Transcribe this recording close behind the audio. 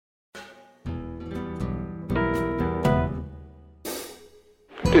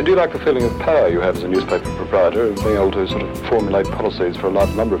you like the feeling of power you have as a newspaper proprietor, of being able to sort of formulate policies for a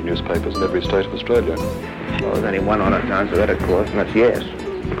large number of newspapers in every state of Australia? Well, there's only one honest answer to that, of course, and that's yes.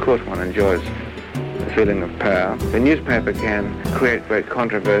 Of course one enjoys the feeling of power. The newspaper can create great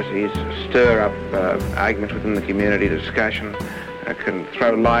controversies, stir up arguments within the community, discussion, can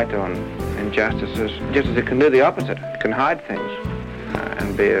throw light on injustices, just as it can do the opposite. It can hide things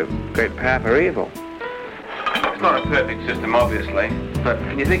and be a great power for evil. It's not a perfect system, obviously, but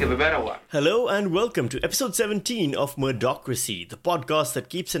can you think of a better one? Hello and welcome to episode 17 of Murdocracy, the podcast that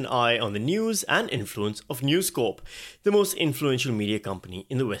keeps an eye on the news and influence of News Corp, the most influential media company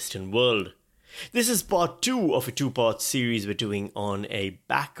in the Western world. This is part 2 of a 2-part series we're doing on a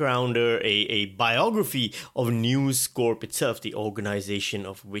backgrounder, a biography of News Corp itself, the organization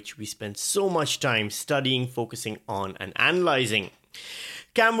of which we spend so much time studying, focusing on and analyzing.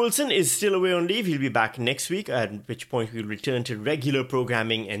 Cam Wilson is still away on leave. He'll be back next week, at which point we'll return to regular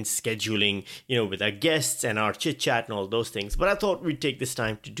programming and scheduling, with our guests and our chit-chat and all those things. But I thought we'd take this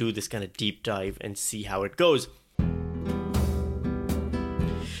time to do this kind of deep dive and see how it goes.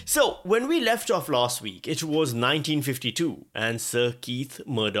 So, when we left off last week, it was 1952, and Sir Keith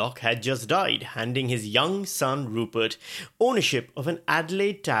Murdoch had just died, handing his young son Rupert ownership of an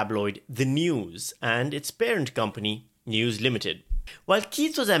Adelaide tabloid, The News, and its parent company, News Limited. While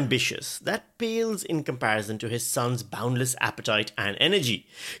Keith was ambitious, that pales in comparison to his son's boundless appetite and energy.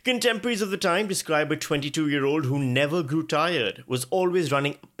 Contemporaries of the time describe a 22-year-old who never grew tired, was always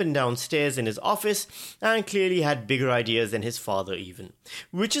running up and down stairs in his office, and clearly had bigger ideas than his father even.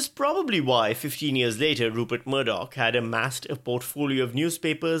 Which is probably why 15 years later, Rupert Murdoch had amassed a portfolio of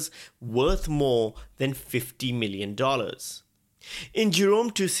newspapers worth more than $50 million. In Jerome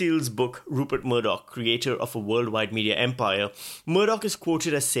Tussill's book, Rupert Murdoch, Creator of a Worldwide Media Empire, Murdoch is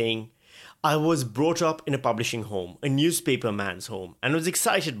quoted as saying, "I was brought up in a publishing home, a newspaper man's home, and was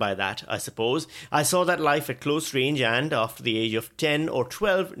excited by that, I suppose. I saw that life at close range and, after the age of 10 or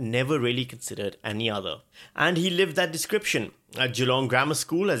 12, never really considered any other." And he lived that description. At Geelong Grammar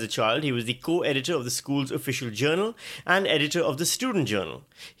School as a child, he was the co-editor of the school's official journal and editor of the student journal.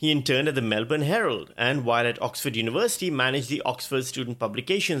 He interned at the Melbourne Herald, and while at Oxford University, managed the Oxford Student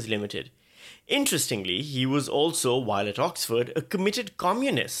Publications Limited. Interestingly, he was also, while at Oxford, a committed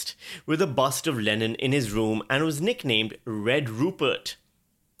communist, with a bust of Lenin in his room, and was nicknamed Red Rupert.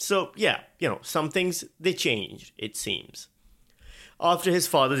 So, some things, they changed, it seems. After his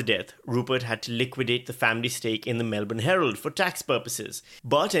father's death, Rupert had to liquidate the family stake in the Melbourne Herald for tax purposes.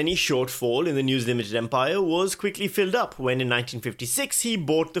 But any shortfall in the News Limited empire was quickly filled up when in 1956 he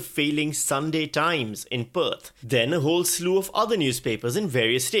bought the failing Sunday Times in Perth. Then a whole slew of other newspapers in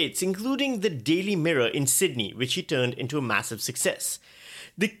various states, including the Daily Mirror in Sydney, which he turned into a massive success.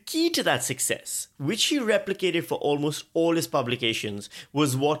 The key to that success, which he replicated for almost all his publications,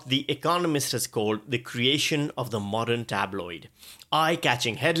 was what The Economist has called the creation of the modern tabloid.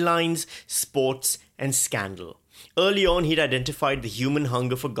 Eye-catching headlines, sports, and scandal. Early on, he'd identified the human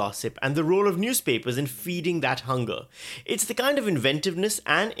hunger for gossip and the role of newspapers in feeding that hunger. It's the kind of inventiveness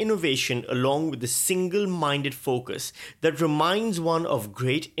and innovation, along with the single-minded focus, that reminds one of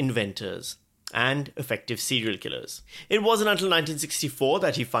great inventors and effective serial killers. It wasn't until 1964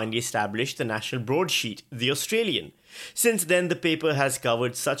 that he finally established the national broadsheet, The Australian. Since then, the paper has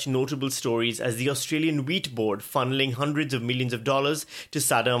covered such notable stories as the Australian Wheat Board funneling hundreds of millions of dollars to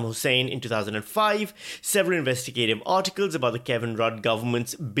Saddam Hussein in 2005, several investigative articles about the Kevin Rudd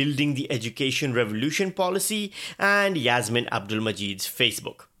government's Building the Education Revolution policy, and Yasmin Abdul-Majid's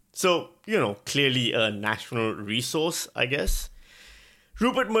Facebook. So, clearly a national resource, I guess.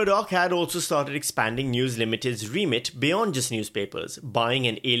 Rupert Murdoch had also started expanding News Limited's remit beyond just newspapers, buying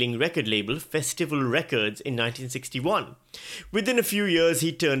an ailing record label, Festival Records, in 1961. Within a few years,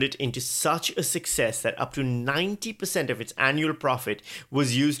 he turned it into such a success that up to 90% of its annual profit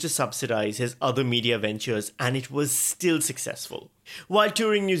was used to subsidize his other media ventures, and it was still successful. While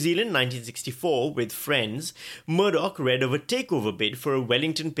touring New Zealand in 1964 with friends, Murdoch read of a takeover bid for a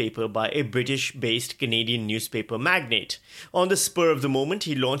Wellington paper by a British-based Canadian newspaper magnate. On the spur of the moment,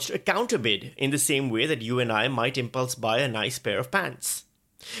 he launched a counterbid in the same way that you and I might impulse buy a nice pair of pants.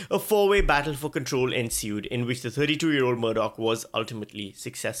 A four-way battle for control ensued, in which the 32-year-old Murdoch was ultimately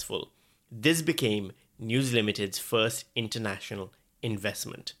successful. This became News Limited's first international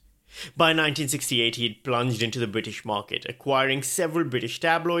investment. By 1968, he had plunged into the British market, acquiring several British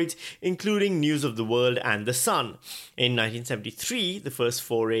tabloids, including News of the World and The Sun. In 1973, the first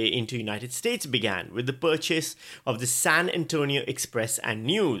foray into the United States began with the purchase of the San Antonio Express and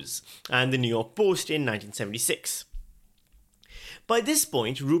News and the New York Post in 1976. By this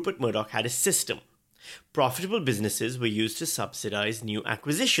point, Rupert Murdoch had a system. Profitable businesses were used to subsidize new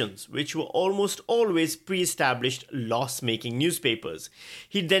acquisitions, which were almost always pre-established loss-making newspapers.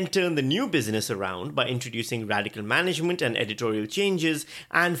 He'd then turn the new business around by introducing radical management and editorial changes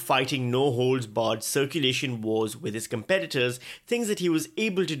and fighting no-holds-barred circulation wars with his competitors, things that he was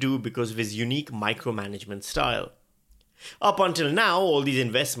able to do because of his unique micromanagement style. Up until now, all these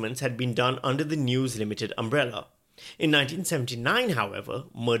investments had been done under the News Limited umbrella. In 1979, however,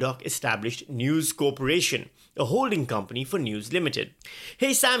 Murdoch established News Corporation, a holding company for News Limited.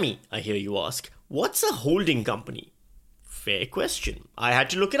 Hey Sammy, I hear you ask, what's a holding company? Fair question. I had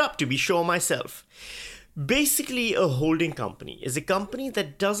to look it up to be sure myself. Basically, a holding company is a company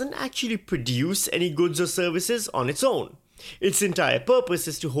that doesn't actually produce any goods or services on its own. Its entire purpose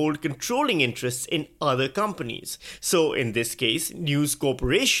is to hold controlling interests in other companies. So in this case, News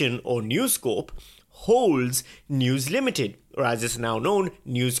Corporation or News Corp holds News Limited, or as is now known,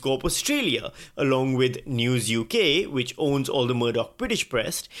 News Corp Australia, along with News UK, which owns all the Murdoch British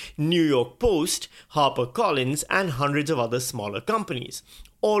press, New York Post, HarperCollins, and hundreds of other smaller companies.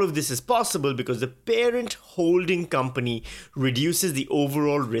 All of this is possible because the parent holding company reduces the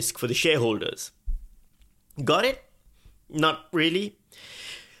overall risk for the shareholders. Got it? Not really?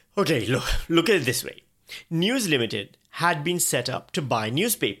 Okay, look at it this way. News Limited had been set up to buy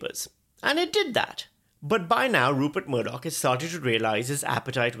newspapers, and it did that. But by now, Rupert Murdoch had started to realize his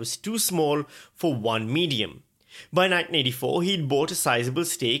appetite was too small for one medium. By 1984, he'd bought a sizable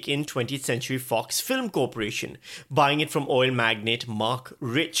stake in 20th Century Fox Film Corporation, buying it from oil magnate Mark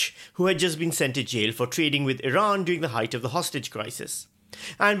Rich, who had just been sent to jail for trading with Iran during the height of the hostage crisis.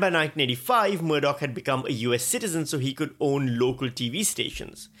 And by 1985, Murdoch had become a US citizen so he could own local TV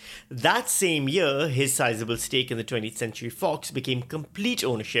stations. That same year, his sizable stake in the 20th Century Fox became complete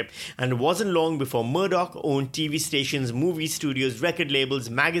ownership, and it wasn't long before Murdoch owned TV stations, movie studios, record labels,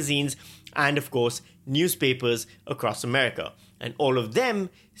 magazines, and of course, newspapers across America, and all of them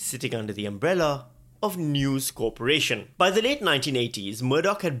sitting under the umbrella of News Corporation. By the late 1980s,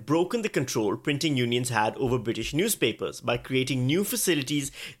 Murdoch had broken the control printing unions had over British newspapers by creating new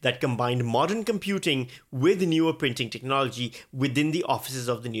facilities that combined modern computing with newer printing technology within the offices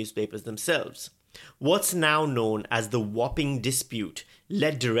of the newspapers themselves. What's now known as the Wapping Dispute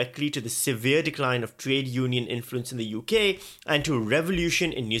led directly to the severe decline of trade union influence in the UK and to a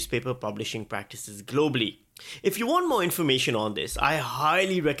revolution in newspaper publishing practices globally. If you want more information on this, I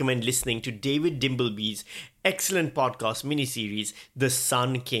highly recommend listening to David Dimbleby's excellent podcast miniseries, The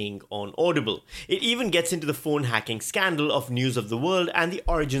Sun King, on Audible. It even gets into the phone hacking scandal of News of the World and the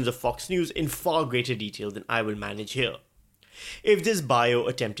origins of Fox News in far greater detail than I will manage here. If this bio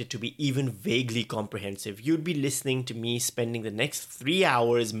attempted to be even vaguely comprehensive, you'd be listening to me spending the next 3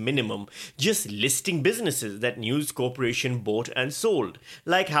 hours minimum just listing businesses that News Corporation bought and sold,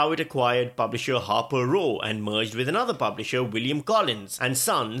 like how it acquired publisher Harper Row and merged with another publisher, William Collins and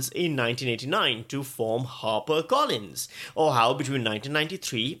Sons, in 1989 to form HarperCollins, or how between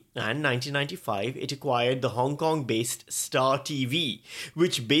 1993 and 1995 it acquired the Hong Kong-based Star TV,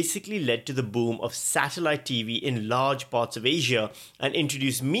 which basically led to the boom of satellite TV in large parts of Asia and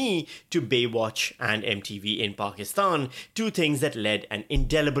introduced me to Baywatch and MTV in Pakistan, two things that led an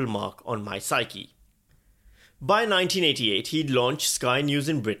indelible mark on my psyche. By 1988, he'd launched Sky News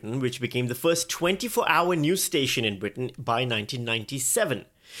in Britain, which became the first 24-hour news station in Britain by 1997,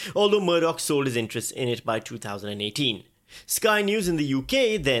 although Murdoch sold his interests in it by 2018. Sky News in the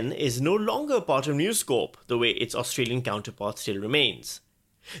UK, then, is no longer part of News Corp, the way its Australian counterpart still remains.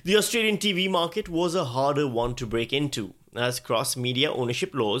 The Australian TV market was a harder one to break into, as cross-media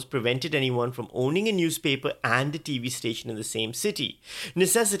ownership laws prevented anyone from owning a newspaper and a TV station in the same city,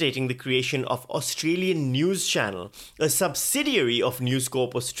 necessitating the creation of Australian News Channel, a subsidiary of News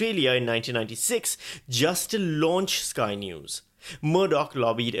Corp Australia in 1996, just to launch Sky News. Murdoch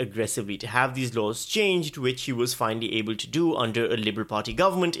lobbied aggressively to have these laws changed, which he was finally able to do under a Liberal Party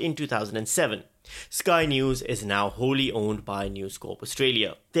government in 2007. Sky News is now wholly owned by News Corp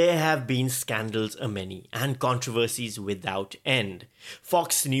Australia. There have been scandals a-many and controversies without end.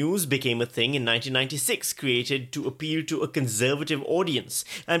 Fox News became a thing in 1996, created to appeal to a conservative audience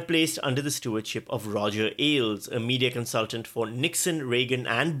and placed under the stewardship of Roger Ailes, a media consultant for Nixon, Reagan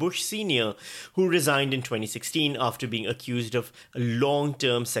and Bush Sr., who resigned in 2016 after being accused of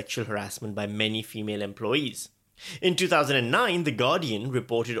long-term sexual harassment by many female employees. In 2009, The Guardian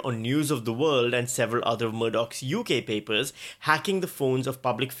reported on News of the World and several other of Murdoch's UK papers hacking the phones of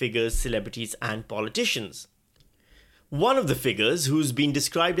public figures, celebrities and politicians. One of the figures who's been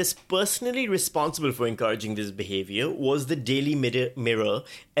described as personally responsible for encouraging this behavior was the Daily Mirror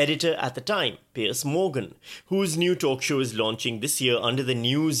editor at the time, Piers Morgan, whose new talk show is launching this year under the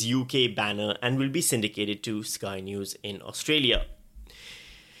News UK banner and will be syndicated to Sky News in Australia.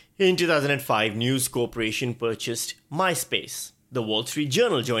 In 2005, News Corporation purchased MySpace. The Wall Street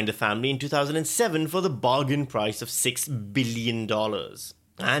Journal joined the family in 2007 for the bargain price of $6 billion.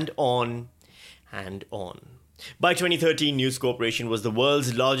 And on and on. By 2013, News Corporation was the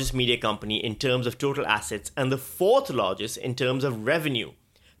world's largest media company in terms of total assets and the fourth largest in terms of revenue.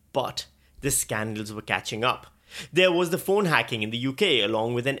 But the scandals were catching up. There was the phone hacking in the UK,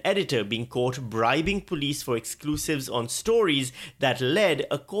 along with an editor being caught bribing police for exclusives on stories that led,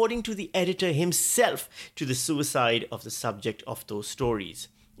 according to the editor himself, to the suicide of the subject of those stories.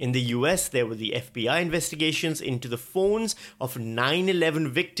 In the US, there were the FBI investigations into the phones of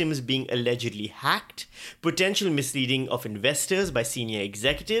 9/11 victims being allegedly hacked, potential misleading of investors by senior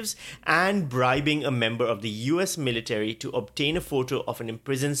executives, and bribing a member of the US military to obtain a photo of an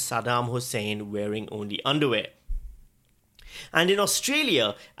imprisoned Saddam Hussein wearing only underwear. And in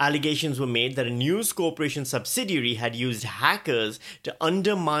Australia, allegations were made that a News Corporation subsidiary had used hackers to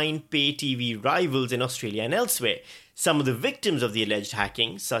undermine pay TV rivals in Australia and elsewhere. Some of the victims of the alleged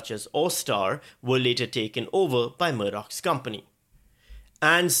hacking, such as Austar, were later taken over by Murdoch's company.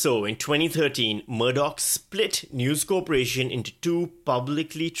 And so, in 2013, Murdoch split News Corporation into two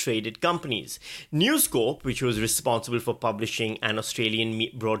publicly traded companies. News Corp, which was responsible for publishing and Australian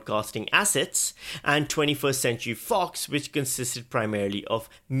broadcasting assets, and 21st Century Fox, which consisted primarily of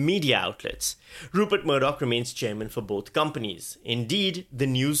media outlets. Rupert Murdoch remains chairman for both companies. Indeed, the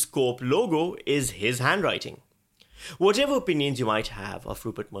News Corp logo is his handwriting. Whatever opinions you might have of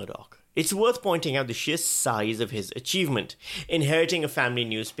Rupert Murdoch, it's worth pointing out the sheer size of his achievement. Inheriting a family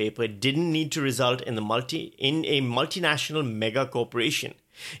newspaper didn't need to result in a multinational mega corporation.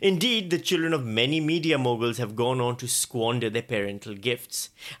 Indeed, the children of many media moguls have gone on to squander their parental gifts.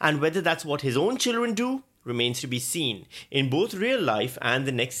 And whether that's what his own children do remains to be seen in both real life and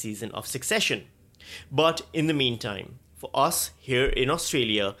the next season of Succession. But in the meantime, for us here in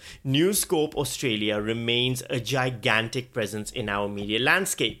Australia, News Corp Australia remains a gigantic presence in our media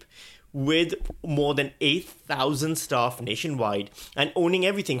landscape, with more than 8,000 staff nationwide and owning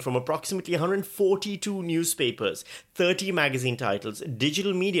everything from approximately 142 newspapers, 30 magazine titles,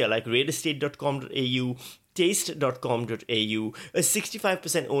 digital media like realestate.com.au, taste.com.au, a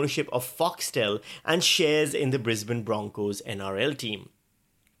 65% ownership of Foxtel, and shares in the Brisbane Broncos NRL team.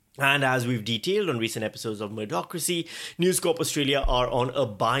 And as we've detailed on recent episodes of Murdocracy, News Corp Australia are on a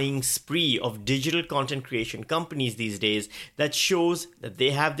buying spree of digital content creation companies these days that shows that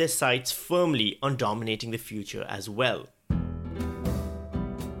they have their sights firmly on dominating the future as well.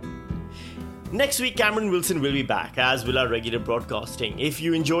 Next week, Cameron Wilson will be back, as will our regular broadcasting. If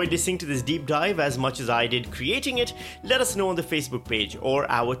you enjoyed listening to this deep dive as much as I did creating it, let us know on the Facebook page, or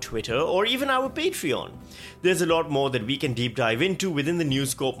our Twitter, or even our Patreon. There's a lot more that we can deep dive into within the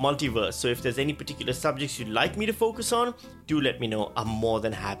News Corp multiverse, so if there's any particular subjects you'd like me to focus on, do let me know. I'm more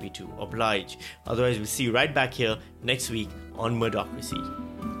than happy to oblige. Otherwise, we'll see you right back here next week on Murdocracy.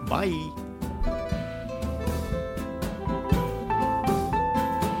 Bye!